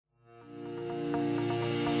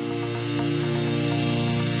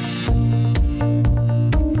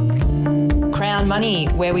Crown Money,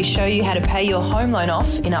 where we show you how to pay your home loan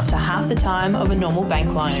off in up to half the time of a normal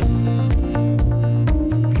bank loan.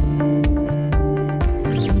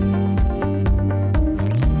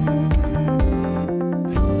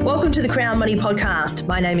 Welcome to the Crown Money podcast.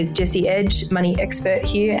 My name is Jessie Edge, money expert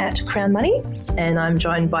here at Crown Money, and I'm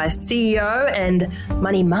joined by CEO and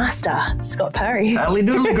money master, Scott Parry. Howdy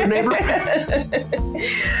doodly, good neighbour.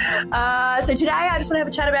 So today I just want to have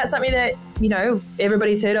a chat about something that,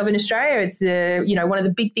 everybody's heard of in Australia. It's, one of the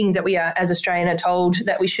big things that we are, as Australians, are told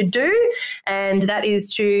that we should do, and that is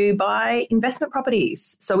to buy investment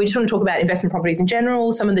properties. So we just want to talk about investment properties in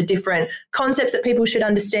general, some of the different concepts that people should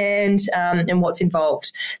understand, and what's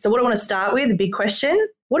involved. So what I want to start with, the big question,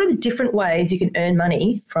 what are the different ways you can earn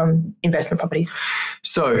money from investment properties?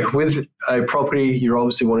 So with a property, you're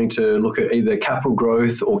obviously wanting to look at either capital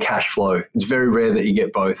growth or cash flow. It's very rare that you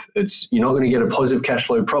get both. You're not going to get a positive cash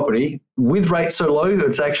flow property. With rates so low,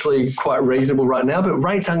 it's actually quite reasonable right now, but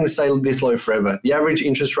rates aren't going to stay this low forever. The average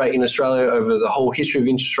interest rate in Australia over the whole history of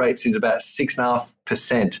interest rates is about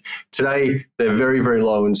 6.5%. Today, they're very, very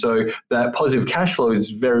low. And so that positive cash flow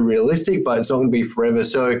is very realistic, but it's not going to be forever.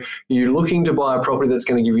 So you're looking to buy a property that's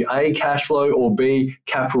going to give you A, cash flow, or B,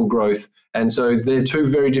 capital growth. And so they're two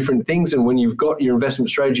very different things. And when you've got your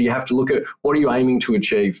investment strategy, you have to look at what are you aiming to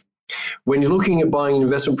achieve. When you're looking at buying an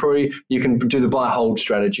investment property, you can do the buy hold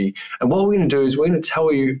strategy. And what we're going to do is we're going to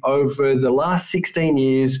tell you over the last 16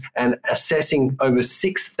 years and assessing over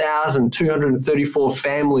 6,234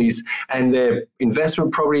 families and their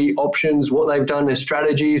investment property options, what they've done, their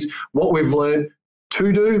strategies, what we've learned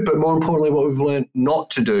to do, but more importantly, what we've learned not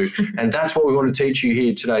to do. And that's what we want to teach you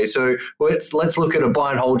here today. So let's look at a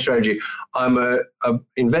buy and hold strategy. I'm a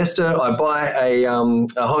investor. I buy a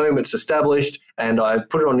home, it's established, and I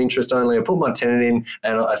put it on interest only. I put my tenant in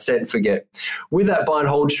and I set and forget. With that buy and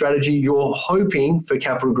hold strategy, you're hoping for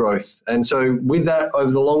capital growth. And so with that, over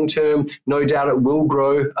the long term, no doubt it will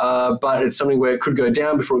grow, but it's something where it could go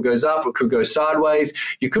down before it goes up. It could go sideways.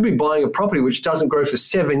 You could be buying a property which doesn't grow for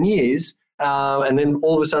 7 years, and then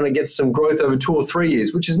all of a sudden it gets some growth over 2 or 3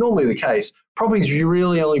 years, which is normally the case. Properties you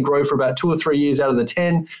really only grow for about 2 or 3 years out of the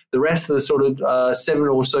 10. The rest of the sort of 7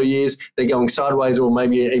 or so years, they're going sideways or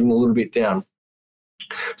maybe even a little bit down.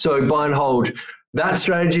 So buy and hold. That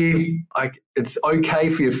strategy, it's okay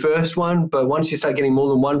for your first one, but once you start getting more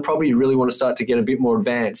than one property, you really want to start to get a bit more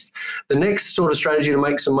advanced. The next sort of strategy to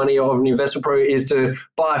make some money off an investment property is to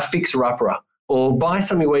buy a fixer-upper, or buy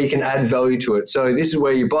something where you can add value to it. So this is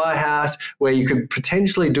where you buy a house where you could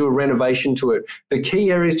potentially do a renovation to it. The key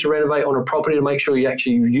areas to renovate on a property to make sure you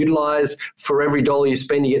actually utilize, for every dollar you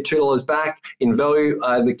spend, you get $2 back in value,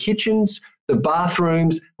 the kitchens, the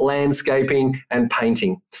bathrooms, landscaping, and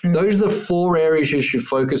painting. Those are the 4 areas you should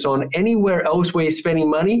focus on. Anywhere else where you're spending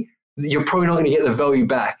money, you're probably not going to get the value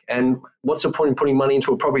back. And what's the point in putting money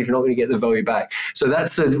into a property if you're not going to get the value back? So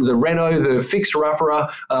that's the reno, the fixer-upper,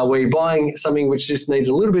 where you're buying something which just needs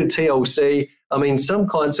a little bit of TLC. I mean, some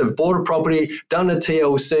clients have bought a property, done a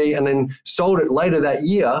TLC, and then sold it later that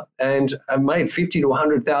year and have made $50,000 to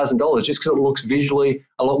 $100,000 just because it looks visually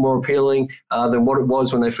a lot more appealing than what it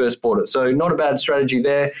was when they first bought it. So not a bad strategy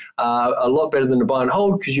there. A lot better than to buy and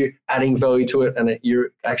hold because you're adding value to it and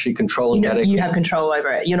you're actually controlling that. You have control over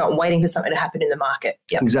it. You're not waiting for something to happen in the market.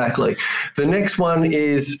 Yep. Exactly. The next one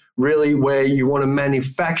is really where you want to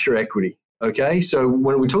manufacture equity. Okay, so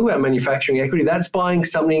when we talk about manufacturing equity, that's buying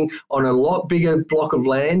something on a lot bigger block of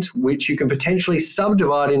land, which you can potentially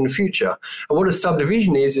subdivide in the future. And what a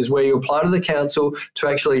subdivision is where you apply to the council to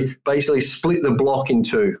actually basically split the block in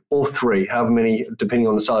 2 or 3, however many, depending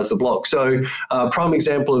on the size of the block. So a prime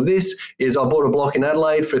example of this is I bought a block in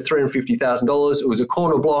Adelaide for $350,000. It was a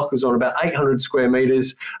corner block. It was on about 800 square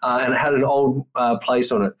metres, and it had an old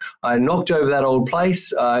place on it. I knocked over that old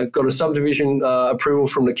place, got a subdivision approval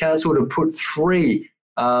from the council to put 3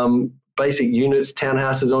 basic units,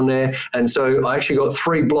 townhouses on there. And so I actually got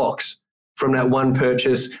 3 blocks from that one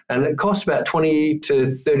purchase, and it cost about $20,000 to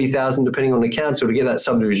 $30,000 depending on the council to get that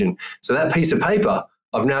subdivision. So that piece of paper,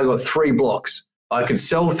 I've now got 3 blocks. I could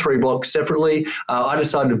sell 3 blocks separately. I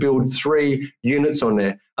decided to build 3 units on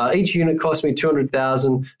there. Each unit cost me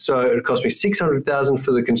 $200,000, so it cost me $600,000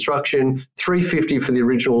 for the construction, $350,000 for the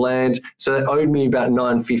original land. So that owed me about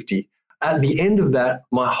 $950,000. At the end of that,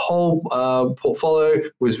 my whole portfolio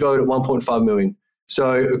was valued at $1.5 million.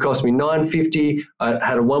 So it cost me $950,000. I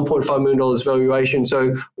had a $1.5 million valuation.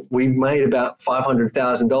 So we made about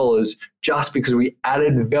 $500,000 just because we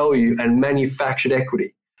added value and manufactured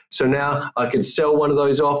equity. So now I could sell one of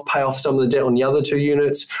those off, pay off some of the debt on the other 2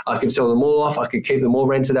 units. I could sell them all off. I could keep them all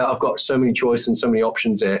rented out. I've got so many choices and so many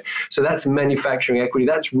options there. So that's manufacturing equity.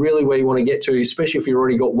 That's really where you want to get to, especially if you've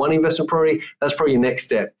already got one investment property. That's probably your next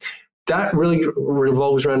step. That really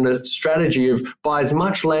revolves around the strategy of buy as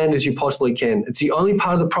much land as you possibly can. It's the only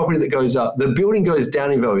part of the property that goes up. The building goes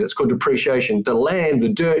down in value. That's called depreciation. The land, the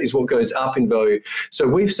dirt, is what goes up in value. So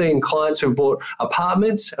we've seen clients who've bought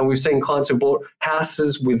apartments, and we've seen clients who've bought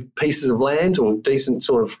houses with pieces of land or decent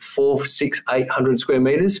sort of 400, 600, 800 square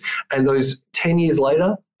meters. And those 10 years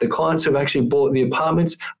later, the clients who've actually bought the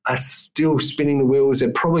apartments are still spinning the wheels.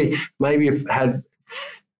 They're probably maybe have had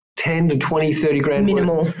 10 to 20, 30 grand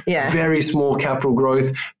minimal, worth, very small capital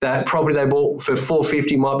growth. That property they bought for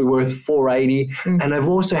 450 might be worth 480. And they've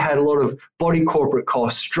also had a lot of body corporate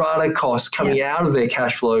costs, strata costs coming out of their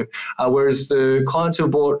cash flow. Whereas the clients who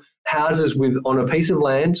bought houses on a piece of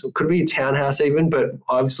land, it could be a townhouse even, but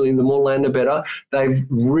obviously the more land the better, they've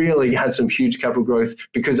really had some huge capital growth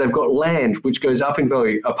because they've got land which goes up in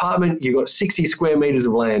value. Apartment, you've got 60 square meters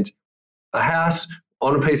of land. A house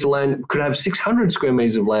on a piece of land could have 600 square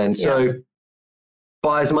meters of land. So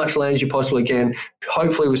buy as much land as you possibly can,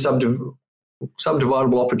 hopefully with subdividable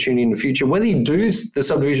opportunity in the future. Whether you do the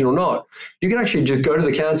subdivision or not, you can actually just go to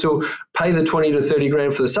the council, pay the 20 to 30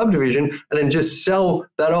 grand for the subdivision, and then just sell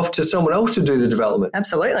that off to someone else to do the development.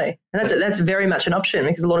 Absolutely. And that's very much an option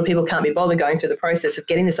because a lot of people can't be bothered going through the process of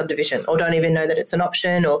getting the subdivision or don't even know that it's an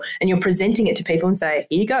option, and you're presenting it to people and say,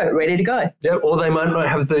 here you go, ready to go. Yeah, or they might not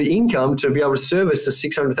have the income to be able to service a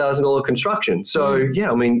 $600,000 construction. So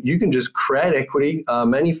I mean, you can just create equity,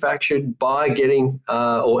 manufactured by getting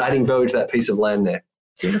or adding value to that piece of land there.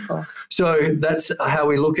 Beautiful. So that's how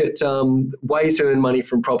we look at ways to earn money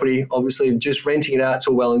from property. Obviously, just renting it out's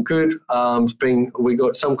all well and good. We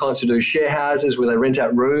got some clients who do share houses where they rent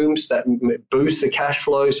out rooms that boosts the cash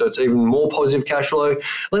flow, so it's even more positive cash flow.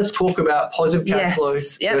 Let's talk about positive cash flow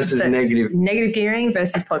versus negative. Negative gearing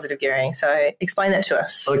versus positive gearing. So explain that to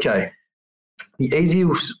us. Okay. The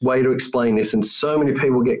easiest way to explain this, and so many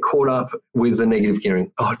people get caught up with the negative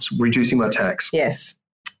gearing. Oh, it's reducing my tax. Yes.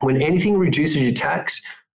 When anything reduces your tax,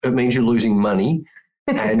 it means you're losing money.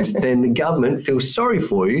 And then the government feels sorry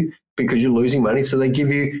for you because you're losing money. So they give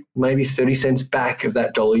you maybe 30 cents back of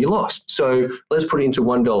that dollar you lost. So let's put it into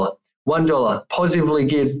 $1. $1 positively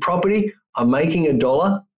geared property. I'm making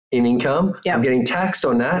 $1 in income. Yep. I'm getting taxed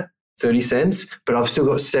on that, 30 cents, but I've still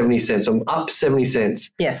got 70 cents. I'm up 70 cents.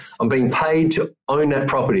 Yes. I'm being paid to own that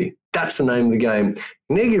property. That's the name of the game.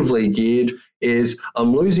 Negatively geared is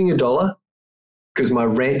I'm losing $1 because my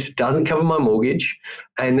rent doesn't cover my mortgage,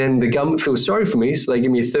 and then the government feels sorry for me, so they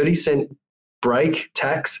give me a 30-cent break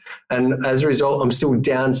tax, and as a result, I'm still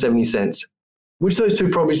down 70 cents. Which of those two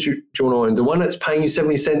properties do you want to own? The one that's paying you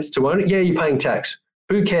 70 cents to own it? Yeah, you're paying tax.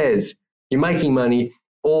 Who cares? You're making money.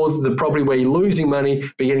 Or the property where you're losing money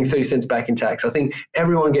but getting 30 cents back in tax. I think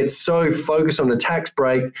everyone gets so focused on the tax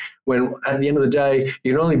break when at the end of the day,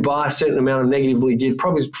 you can only buy a certain amount of negatively geared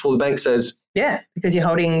properties before the bank says, because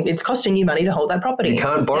it's costing you money to hold that property. You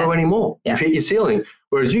can't borrow anymore. You've hit your ceiling.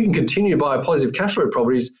 Whereas you can continue to buy positive cash flow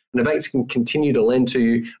properties and the banks can continue to lend to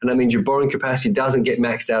you, and that means your borrowing capacity doesn't get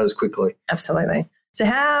maxed out as quickly. Absolutely. So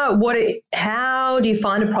how do you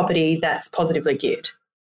find a property that's positively geared?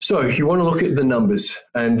 So you want to look at the numbers,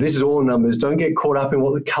 and this is all numbers. Don't get caught up in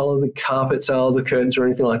what the color of the carpets are, the curtains, or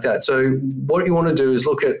anything like that. So what you want to do is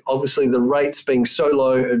look at, obviously, the rates being so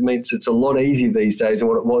low, it means it's a lot easier these days than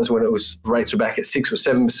what it was when rates were back at 6 or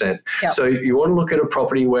 7%. Yep. So you want to look at a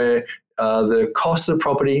property where the cost of the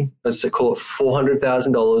property, let's call it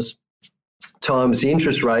 $400,000 times the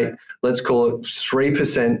interest rate, let's call it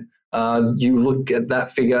 3%. You look at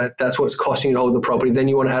that figure, that's what's costing you to hold the property. Then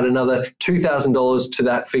you want to add another $2,000 to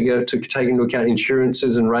that figure to take into account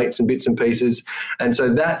insurances and rates and bits and pieces. And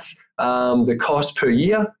so that's the cost per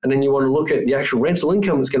year. And then you want to look at the actual rental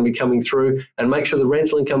income that's going to be coming through and make sure the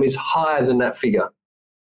rental income is higher than that figure.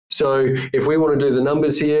 So if we want to do the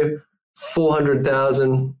numbers here,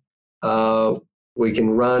 400,000 we can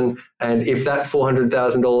run. And if that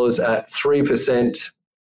 $400,000 at 3%,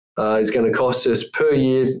 is going to cost us per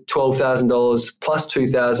year $12,000 plus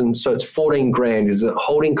 $2,000, so it's 14 grand is the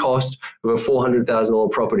holding cost of a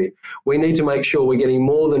 $400,000 property. We need to make sure we're getting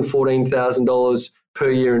more than $14,000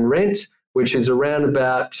 per year in rent, which is around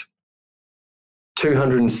about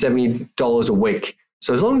 $270 a week.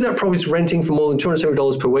 So as long as that property's renting for more than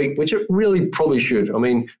 $270 per week, which it really probably should. I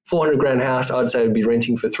mean, 400 grand house, I'd say it'd be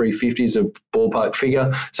renting for 350 is a ballpark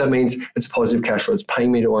figure. So that means it's positive cash flow. It's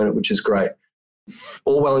paying me to own it, which is great.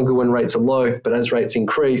 All well and good when rates are low, but as rates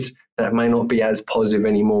increase, that may not be as positive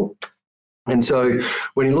anymore. And so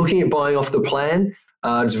when you're looking at buying off the plan,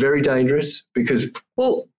 It's very dangerous because...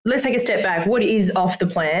 Well, let's take a step back. What is off the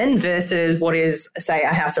plan versus what is, say, a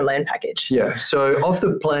house and land package? Yeah, so off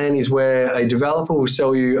the plan is where a developer will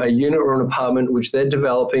sell you a unit or an apartment which they're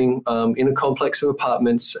developing in a complex of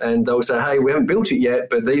apartments, and they'll say, hey, we haven't built it yet,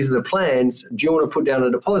 but these are the plans. Do you want to put down a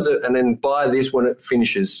deposit and then buy this when it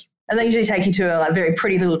finishes? And they usually take you to a very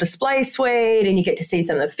pretty little display suite and you get to see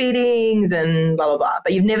some of the fittings and blah, blah, blah.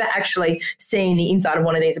 But you've never actually seen the inside of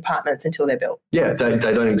one of these apartments until they're built. Yeah, they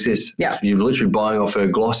don't exist. Yeah. You're literally buying off a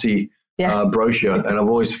glossy brochure. And I've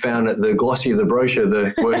always found that the glossier the brochure,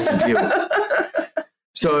 the worse the deal.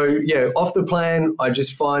 So, yeah, off the plan, I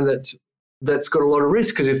just find that that's got a lot of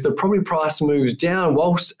risk because if the property price moves down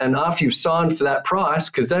whilst and after you've signed for that price,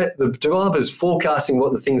 because the developer's forecasting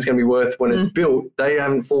what the thing's going to be worth when it's built, they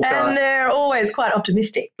haven't forecast. And they're always quite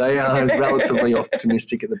optimistic. They are relatively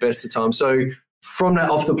optimistic at the best of times. So from that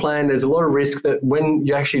off the plan, there's a lot of risk that when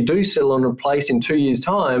you actually do settle on a place in 2 years'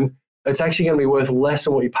 time, it's actually going to be worth less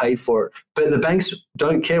than what you paid for it. But the banks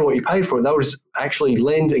don't care what you paid for it. They'll just actually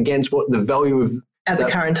lend against what the value of at the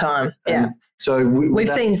current time. Yeah. So we've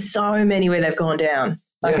seen so many where they've gone down.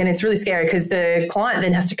 And it's really scary because the client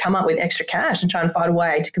then has to come up with extra cash and try and find a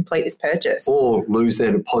way to complete this purchase. Or lose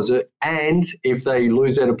their deposit. And if they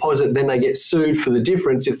lose their deposit, then they get sued for the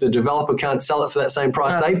difference if the developer can't sell it for that same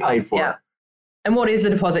price they paid for it. And what is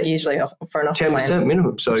the deposit usually for an off 10% plan?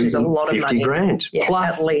 minimum. So which is a lot of 50 money. grand. Yeah,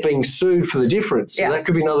 plus at least. Being sued for the difference. So that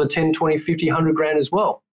could be another 10, 20, 50, 100 grand as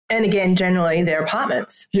well. And again, generally they're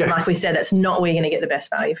apartments. Yeah. Like we said, that's not where you're going to get the best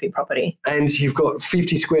value for your property. And you've got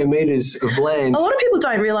 50 square metres of land. A lot of people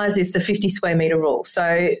don't realise this, the 50 square metre rule.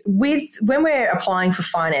 So when we're applying for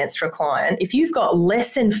finance for a client, if you've got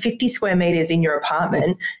less than 50 square metres in your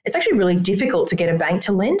apartment, it's actually really difficult to get a bank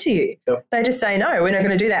to lend to you. Yep. They just say, no, we're not going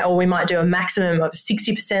to do that. Or we might do a maximum of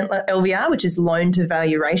 60% LVR, which is loan to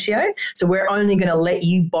value ratio. So we're only going to let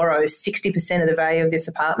you borrow 60% of the value of this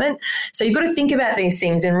apartment. So you've got to think about these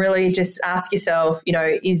things and really just ask yourself,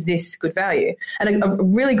 is this good value? And a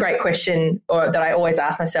really great question that I always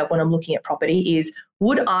ask myself when I'm looking at property is,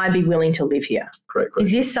 would I be willing to live here? Great question.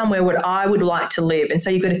 Is this somewhere where I would like to live? And so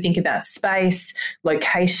you've got to think about space,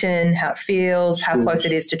 location, how it feels, how close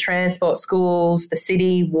it is to transport, schools, the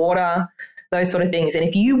city, water, those sort of things. And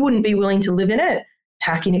if you wouldn't be willing to live in it,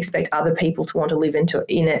 how can you expect other people to want to live in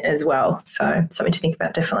it as well? So something to think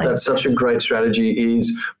about, definitely. That's such a great strategy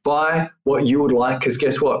is buy what you would like because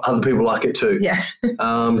guess what? Other people like it too. Yeah.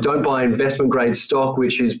 Don't buy investment grade stock,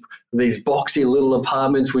 which is these boxy little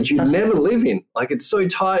apartments which you'd never live in. Like it's so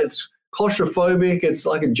tight, it's claustrophobic, it's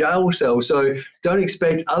like a jail cell. So don't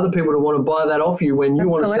expect other people to want to buy that off you when you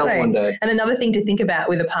want to sell it one day. And another thing to think about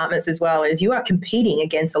with apartments as well is you are competing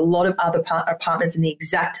against a lot of other apartments in the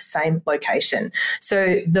exact same location.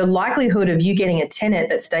 So the likelihood of you getting a tenant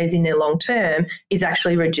that stays in there long term is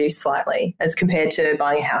actually reduced slightly as compared to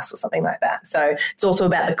buying a house or something like that. So it's also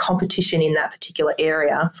about the competition in that particular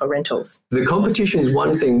area for rentals. The competition is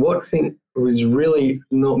one thing. What thing was really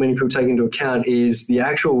not many people take into account is the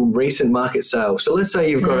actual recent market sale. So let's say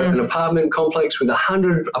you've got an apartment complex with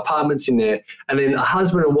 100 apartments in there, and then a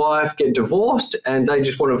husband and wife get divorced and they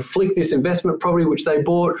just want to flick this investment property which they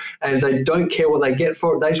bought and they don't care what they get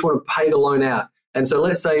for it. They just want to pay the loan out. And so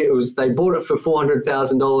let's say they bought it for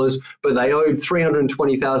 $400,000, but they owed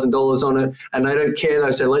 $320,000 on it and they don't care.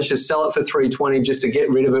 They say, let's just sell it for $320,000 just to get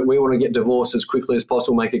rid of it. We want to get divorced as quickly as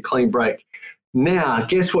possible, make a clean break. Now,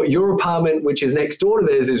 guess what? Your apartment, which is next door to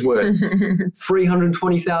theirs, is worth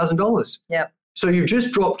 $320,000. Yeah. So you've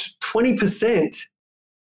just dropped 20%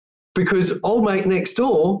 because old mate next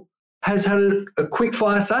door has had a quick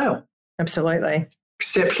fire sale. Absolutely.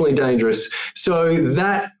 Exceptionally dangerous. So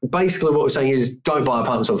that basically what we're saying is don't buy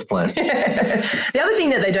apartments off the plan. The other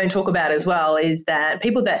thing that they don't talk about as well is that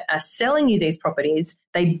people that are selling you these properties,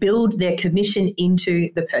 they build their commission into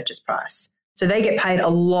the purchase price. So they get paid a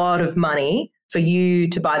lot of money for you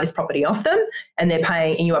to buy this property off them, and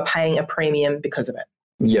you are paying a premium because of it.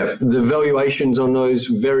 Yeah, the valuations on those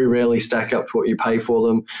very rarely stack up to what you pay for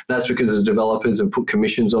them. That's because the developers have put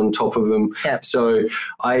commissions on top of them. Yep. So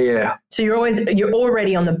So you're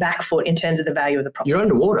already on the back foot in terms of the value of the property. You're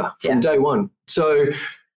underwater from day one. So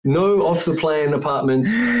no off the plan apartments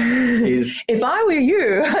is. If I were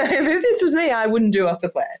you, if this was me, I wouldn't do off the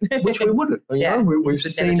plan. Which we wouldn't. You know, we've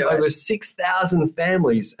seen over 6,000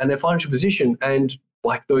 families and their financial position, and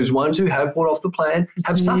like those ones who have bought off the plan,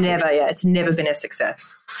 have suffered. It's never been a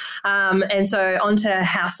success. And so on to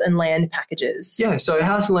house and land packages. Yeah, so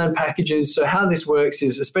house and land packages. So how this works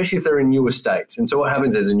is, especially if they're in new estates. And so what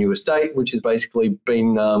happens is a new estate, which has basically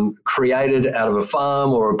been created out of a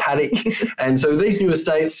farm or a paddock. And so these new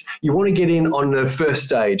estates, you want to get in on the first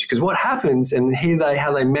stage, because what happens, and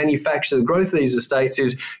how they manufacture the growth of these estates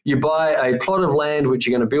is you buy a plot of land which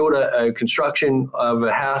you're going to build a construction of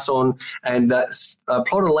a house on, and that's a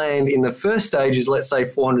plot of land in the first stage is, let's say,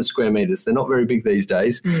 400 square meters. They're not very big these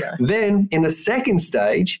days. Yeah. Then in the second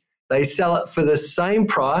stage, they sell it for the same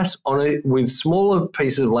price with smaller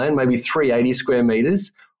pieces of land, maybe 380 square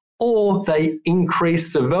meters, or they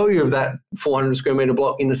increase the value of that 400 square meter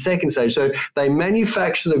block in the second stage. So they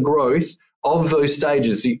manufacture the growth of those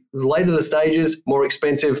stages. The later the stages, more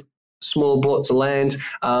expensive, smaller plots of land,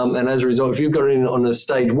 and as a result, if you've got it in on a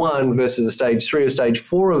stage 1 versus a stage 3 or stage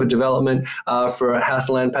 4 of a development for a house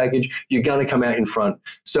and land package, you're going to come out in front.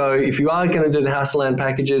 So if you are going to do the house and land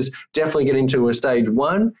packages, definitely get into a stage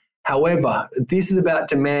 1. However, this is about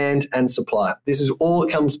demand and supply. This is all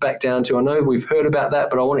it comes back down to. I know we've heard about that,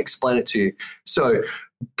 but I want to explain it to you. So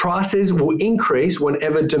prices will increase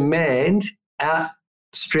whenever demand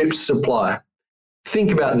outstrips supply.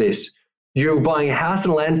 Think about this. You're buying a house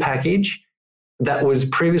and land package that was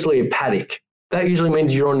previously a paddock. That usually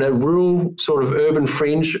means you're on a rural sort of urban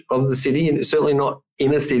fringe of the city, and certainly not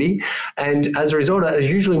in a city. And as a result of that, there's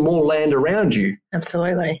usually more land around you.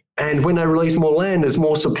 Absolutely. And when they release more land, there's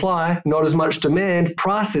more supply, not as much demand.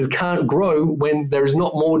 Prices can't grow when there is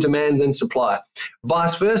not more demand than supply.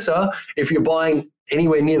 Vice versa, if you're buying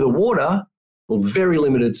anywhere near the water, very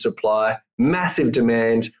limited supply, massive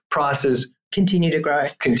demand, prices continue to grow.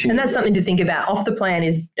 And that's something to think about. Off the plan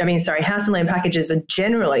house and land packages are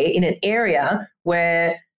generally in an area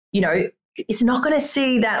where, it's not going to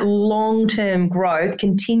see that long-term growth,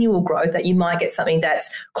 continual growth, that you might get something that's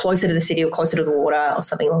closer to the city or closer to the water or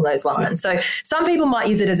something along those lines. So some people might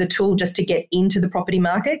use it as a tool just to get into the property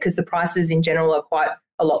market because the prices in general are quite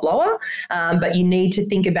a lot lower. But you need to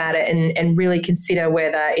think about it and really consider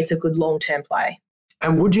whether it's a good long-term play.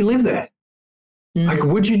 And would you live there? Like,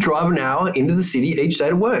 would you drive an hour into the city each day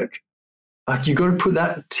to work? Like, you got to put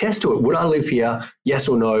that test to it. Would I live here? Yes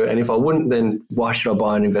or no? And if I wouldn't, then why should I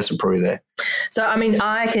buy an investment property there? So,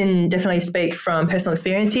 I can definitely speak from personal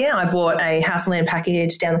experience here. I bought a house and land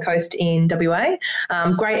package down the coast in WA.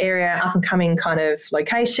 Great area, up and coming kind of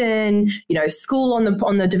location, school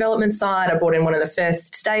on the development side. I bought in one of the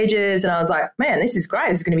first stages and I was like, man, this is great.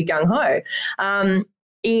 This is going to be gung-ho.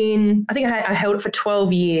 I held it for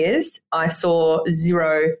 12 years. I saw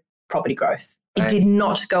zero property growth. It did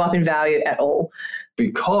not go up in value at all.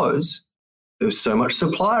 Because there was so much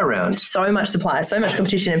supply around. So much supply, so much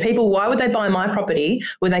competition. And people, why would they buy my property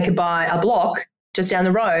when they could buy a block just down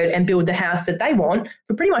the road and build the house that they want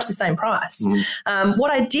for pretty much the same price?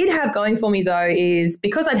 What I did have going for me, though, is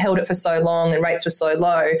because I'd held it for so long and rates were so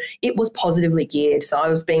low, it was positively geared. So I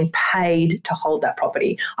was being paid to hold that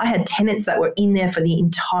property. I had tenants that were in there for the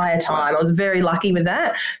entire time. I was very lucky with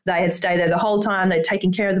that. They had stayed there the whole time. They'd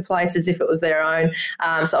taken care of the place as if it was their own.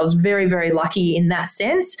 So I was very, very lucky in that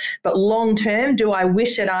sense. But long term, do I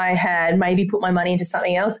wish that I had maybe put my money into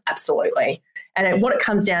something else? Absolutely. And what it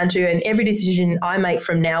comes down to, and every decision I make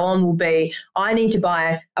from now on will be, I need to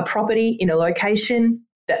buy a property in a location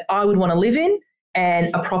that I would want to live in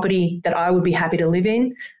and a property that I would be happy to live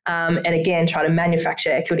in. And again, try to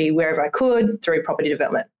manufacture equity wherever I could through property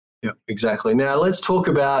development. Yeah, exactly. Now let's talk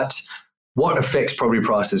about what affects property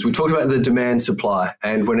prices. We talked about the demand supply,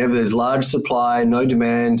 and whenever there's large supply, no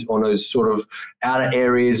demand on those sort of outer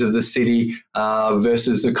areas of the city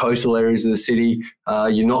versus the coastal areas of the city,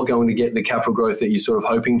 you're not going to get the capital growth that you're sort of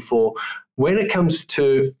hoping for. When it comes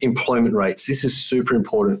to employment rates, this is super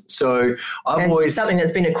important. So something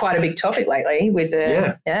that's been quite a big topic lately with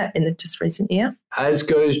in the just recent year. As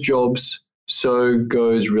goes jobs, so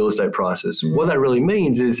goes real estate prices. What that really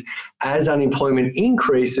means is as unemployment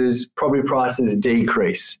increases, property prices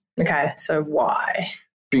decrease. Okay, so why?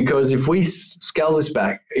 Because if we scale this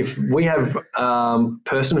back, if we have a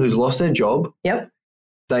person who's lost their job,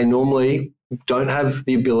 they normally don't have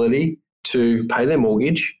the ability to pay their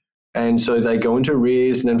mortgage, and so they go into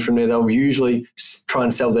arrears, and then from there they'll usually try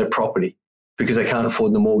and sell their property because they can't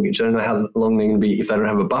afford the mortgage. They don't know how long they're going to be if they don't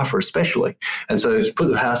have a buffer, especially. And so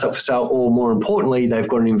put the house up for sale, or more importantly, they've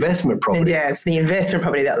got an investment property. Yeah, it's the investment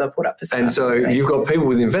property that they'll put up for sale. And so you've got people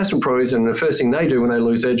with investment properties, and the first thing they do when they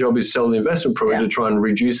lose their job is sell the investment property to try and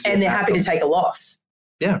reduce. And they're happy to take a loss.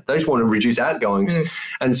 Yeah, they just want to reduce outgoings.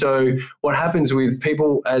 And so what happens with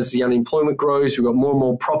people as the unemployment grows, we've got more and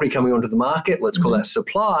more property coming onto the market, let's call that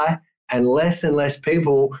supply. and less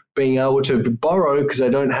people being able to borrow because they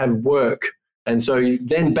don't have work. And so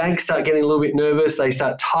then banks start getting a little bit nervous. They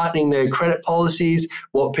start tightening their credit policies,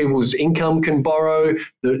 what people's income can borrow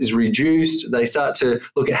that is reduced. They start to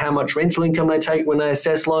look at how much rental income they take when they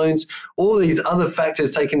assess loans. All these other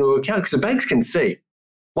factors taken into account because the banks can see.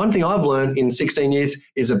 One thing I've learned in 16 years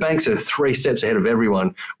is the banks are 3 steps ahead of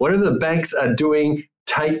everyone. Whatever the banks are doing,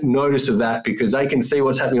 take notice of that because they can see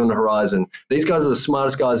what's happening on the horizon. These guys are the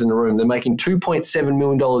smartest guys in the room. They're making $2.7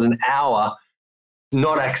 million an hour,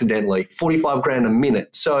 not accidentally, 45 grand a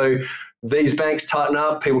minute. So these banks tighten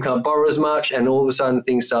up, people can't borrow as much, and all of a sudden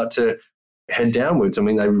things start to head downwards. I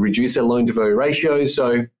mean, they reduce their loan to value ratios.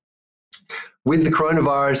 So with the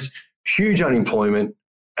coronavirus, huge unemployment.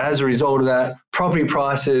 As a result of that, property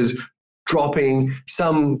prices dropping.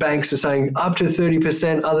 Some banks are saying up to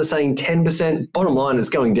 30%, others saying 10%. Bottom line, it's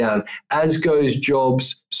going down. As goes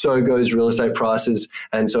jobs, so goes real estate prices.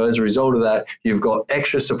 And so as a result of that, you've got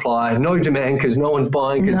extra supply, no demand because no one's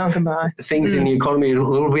buying because things in the economy are a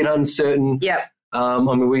little bit uncertain. Yep. I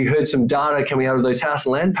mean, we heard some data coming out of those house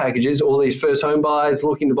and land packages, all these first home buyers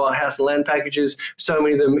looking to buy house and land packages, so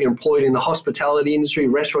many of them employed in the hospitality industry,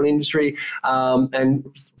 restaurant industry. And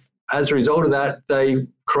as a result of that,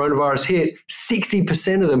 coronavirus hit,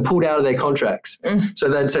 60% of them pulled out of their contracts. So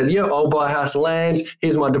they'd said, yeah, I'll buy a house and land.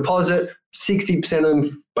 Here's my deposit. 60% of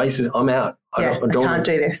them basically, I'm out. I can't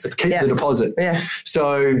do this. Keep the deposit. Yeah.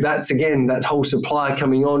 So that's, again, that whole supply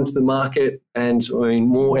coming onto the market. And I mean,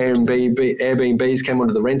 more Airbnbs came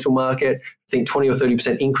onto the rental market. I think 20 or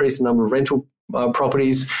 30% increase in the number of rental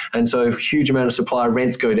properties. And so a huge amount of supply,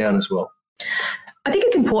 rents go down as well. I think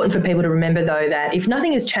it's important for people to remember, though, that if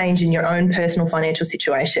nothing has changed in your own personal financial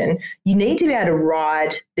situation, you need to be able to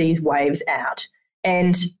ride these waves out.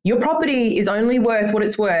 And your property is only worth what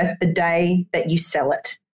it's worth the day that you sell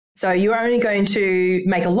it. So you're only going to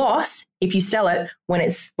make a loss if you sell it when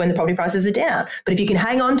the property prices are down. But if you can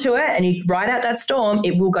hang on to it and you ride out that storm,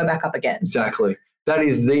 it will go back up again. Exactly. That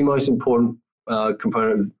is the most important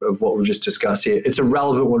component of what we've just discussed here. It's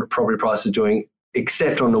irrelevant what a property price is doing,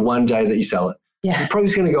 except on the one day that you sell it. Yeah.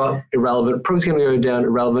 Property's going to go up, irrelevant. Property's going to go down,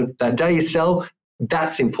 irrelevant. That day you sell,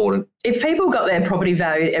 that's important. If people got their property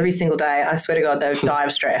valued every single day, I swear to God, they would die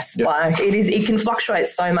of stress. Yeah. Like it can fluctuate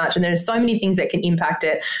so much and there are so many things that can impact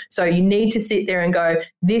it. So you need to sit there and go,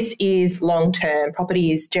 this is long-term.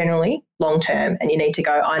 Property is generally long-term and you need to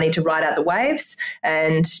go, I need to ride out the waves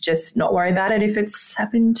and just not worry about it if it's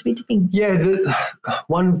happened to be dipping. Yeah,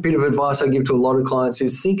 one bit of advice I give to a lot of clients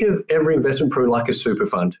is think of every investment product like a super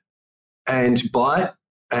fund and buy it.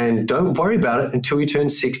 And don't worry about it until you turn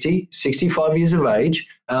 60, 65 years of age,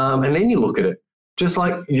 and then you look at it. Just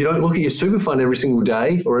like you don't look at your super fund every single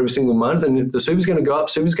day or every single month, and the super's going to go up,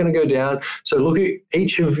 super's going to go down. So look at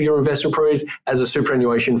each of your investment properties as a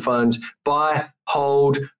superannuation fund. Buy,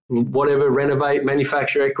 hold, whatever, renovate,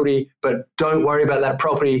 manufacture equity, but don't worry about that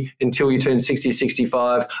property until you turn 60,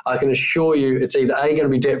 65. I can assure you it's either A, going to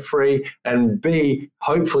be debt free, and B,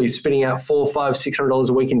 hopefully spinning out $400, $500, $600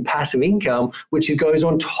 a week in passive income, which goes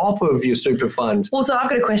on top of your super fund. Well, so I've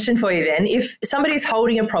got a question for you then. If somebody's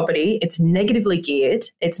holding a property, it's negatively geared,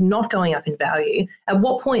 it's not going up in value, at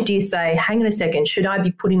what point do you say, hang on a second, should I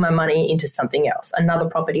be putting my money into something else, another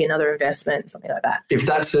property, another investment, something like that? If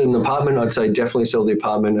that's an apartment, I'd say definitely sell the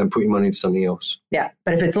apartment and put your money into something else. Yeah,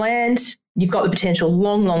 but if it's land, you've got the potential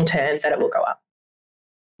long term that it will go up.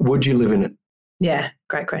 Would you live in it? Yeah,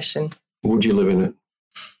 great question. Would you live in it?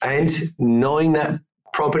 And knowing that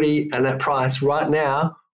property and that price right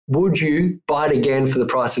now, would you buy it again for the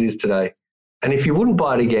price it is today? And if you wouldn't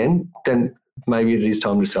buy it again, then maybe it is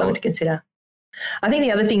time to sell Something it. to consider. I think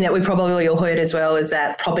the other thing that we probably all heard as well is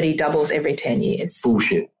that property doubles every 10 years.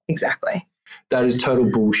 Bullshit. Exactly. That is total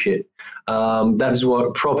bullshit. That is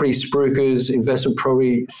what property spruikers, investment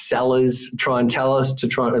property sellers try and tell us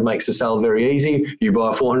it makes the sale very easy. You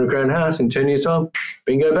buy a 400 grand house in 10 years' time,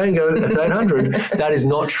 bingo, bango, that's 800. That is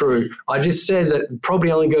not true. I just said that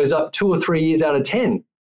property only goes up 2 or 3 years out of 10.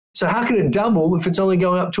 So how can it double if it's only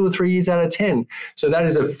going up 2 or 3 years out of 10? So that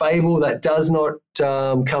is a fable that does not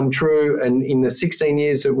come true. And in the 16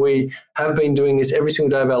 years that we have been doing this every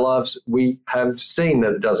single day of our lives, we have seen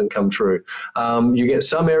that it doesn't come true. You get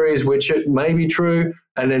some areas which it may be true,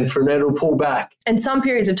 and then from there it'll pull back. And some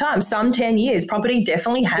periods of time, some 10 years, property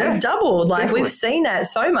definitely has doubled. Like definitely. We've seen that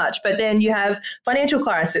so much. But then you have financial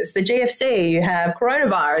crisis, the GFC, you have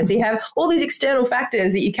coronavirus, you have all these external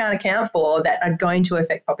factors that you can't account for that are going to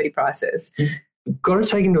affect property prices. Got to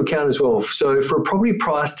take into account as well. So for a property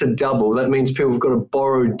price to double, that means people have got to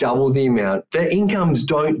borrow double the amount. Their incomes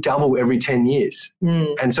don't double every 10 years.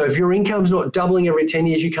 And so if your income's not doubling every 10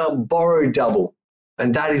 years, you can't borrow double.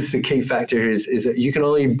 And that is the key factor here is that you can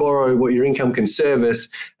only borrow what your income can service,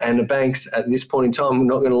 and the banks at this point in time are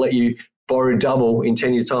not going to let you borrow double in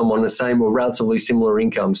 10 years' time on the same or relatively similar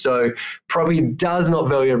income. So property does not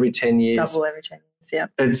value every 10 years. Double every 10 years, yeah.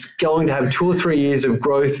 It's going to have 2 or 3 years of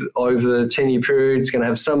growth over the 10-year period. It's going to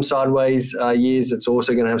have some sideways years. It's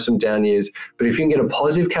also going to have some down years. But if you can get a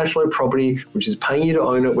positive cash flow property, which is paying you to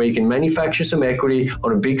own it, where you can manufacture some equity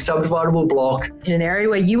on a big subdividable block. In an area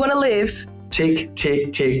where you want to live. Tick,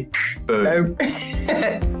 tick, tick, boom.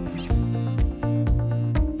 No.